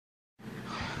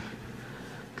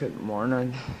Good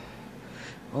morning.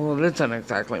 Well, it isn't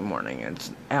exactly morning,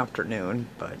 it's afternoon,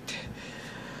 but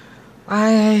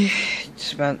I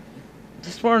spent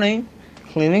this morning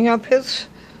cleaning up his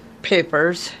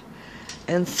papers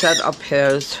and set up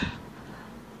his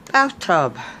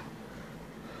bathtub.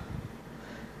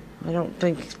 I don't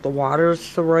think the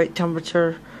water's the right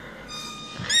temperature.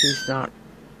 He's not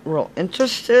real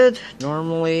interested.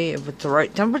 Normally, if it's the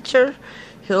right temperature,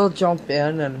 he'll jump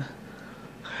in and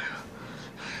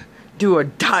do a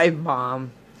dive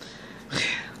bomb.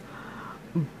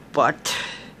 But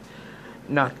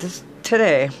not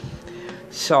today.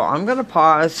 So I'm gonna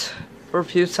pause for a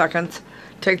few seconds,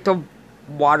 take the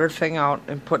water thing out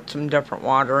and put some different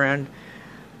water in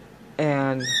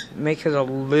and make it a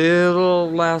little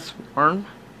less warm.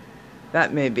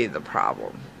 That may be the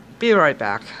problem. Be right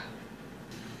back.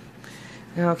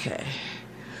 Okay.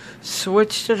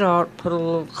 Switched it out, put a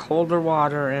little colder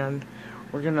water in.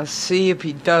 We're gonna see if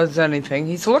he does anything.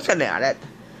 He's looking at it,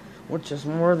 which is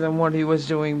more than what he was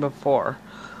doing before.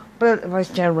 But if I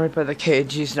stand right by the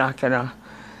cage, he's not gonna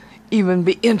even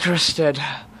be interested.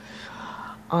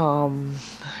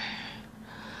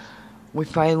 We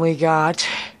finally got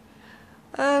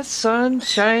a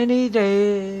sunshiny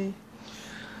day.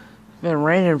 Been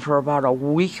raining for about a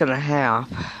week and a half,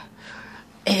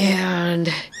 and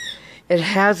it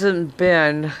hasn't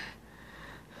been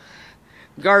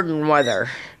garden weather.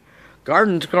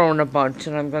 Garden's growing a bunch,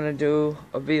 and I'm gonna do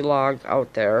a vlog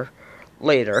out there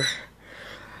later.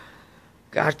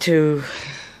 Got to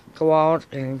go out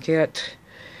and get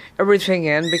everything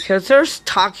in because there's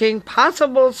talking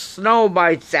possible snow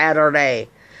by Saturday.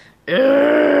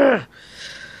 Ugh.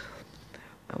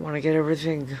 I want to get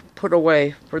everything put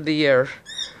away for the year.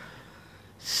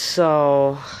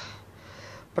 So,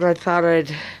 but I thought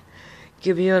I'd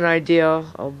give you an idea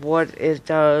of what it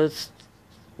does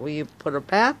when you put a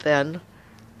bath in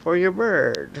for your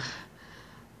bird.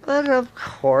 But of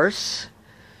course,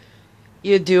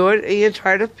 you do it and you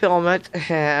try to film it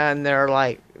and they're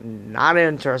like, not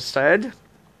interested.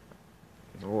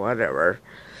 Whatever.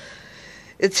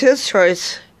 It's his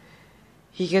choice.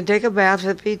 He can take a bath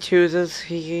if he chooses.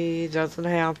 He doesn't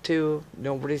have to.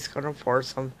 Nobody's gonna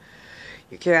force him.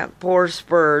 You can't force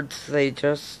birds. They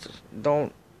just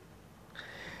don't.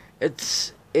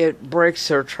 It breaks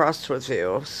their trust with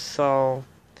you. So,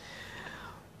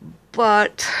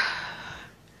 but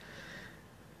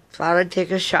thought I'd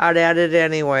take a shot at it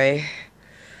anyway.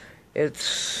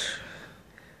 It's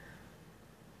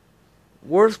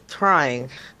worth trying.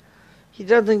 He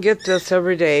doesn't get this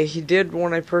every day. He did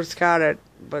when I first got it,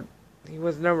 but he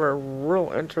was never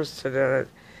real interested in it.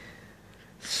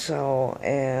 So,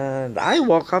 and I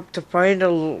woke up to find a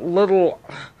little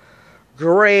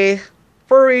gray,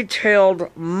 furry-tailed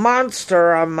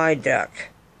monster on my deck.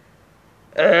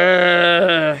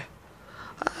 A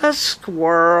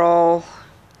squirrel.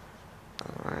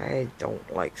 I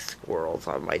don't like squirrels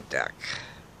on my deck.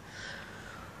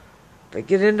 They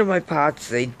get into my pots,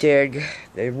 they dig,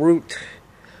 they root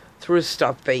through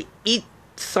stuff, they eat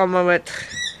some of it,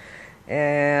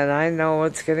 and I know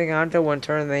it's getting on to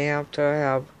winter and they have to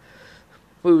have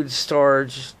food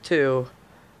storage too,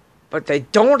 but they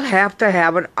don't have to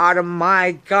have it out of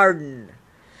my garden.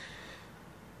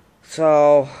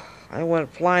 So I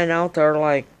went flying out there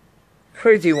like a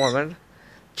crazy woman,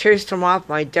 chased them off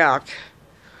my deck,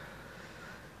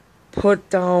 put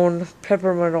down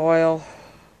peppermint oil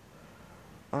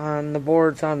on the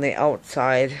boards on the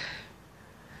outside,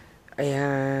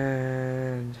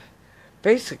 and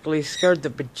basically scared the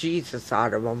bejesus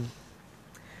out of them.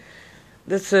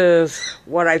 This is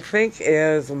what I think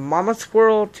is mama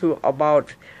squirrel to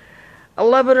about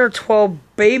 11 or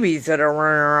 12 babies that are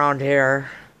running around here.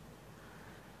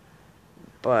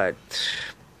 But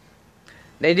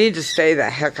they need to stay the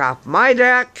heck off my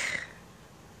deck,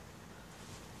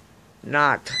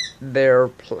 not their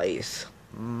place.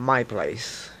 My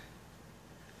place.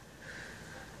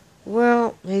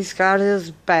 Well, he's got his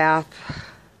bath,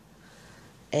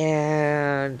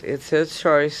 and it's his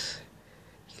choice.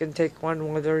 He can take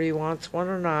one whether he wants one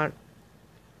or not.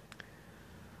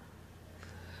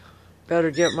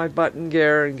 Better get my butt in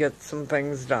gear and get some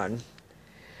things done.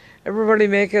 Everybody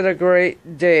make it a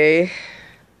great day.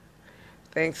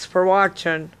 Thanks for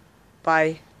watching.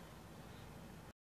 Bye.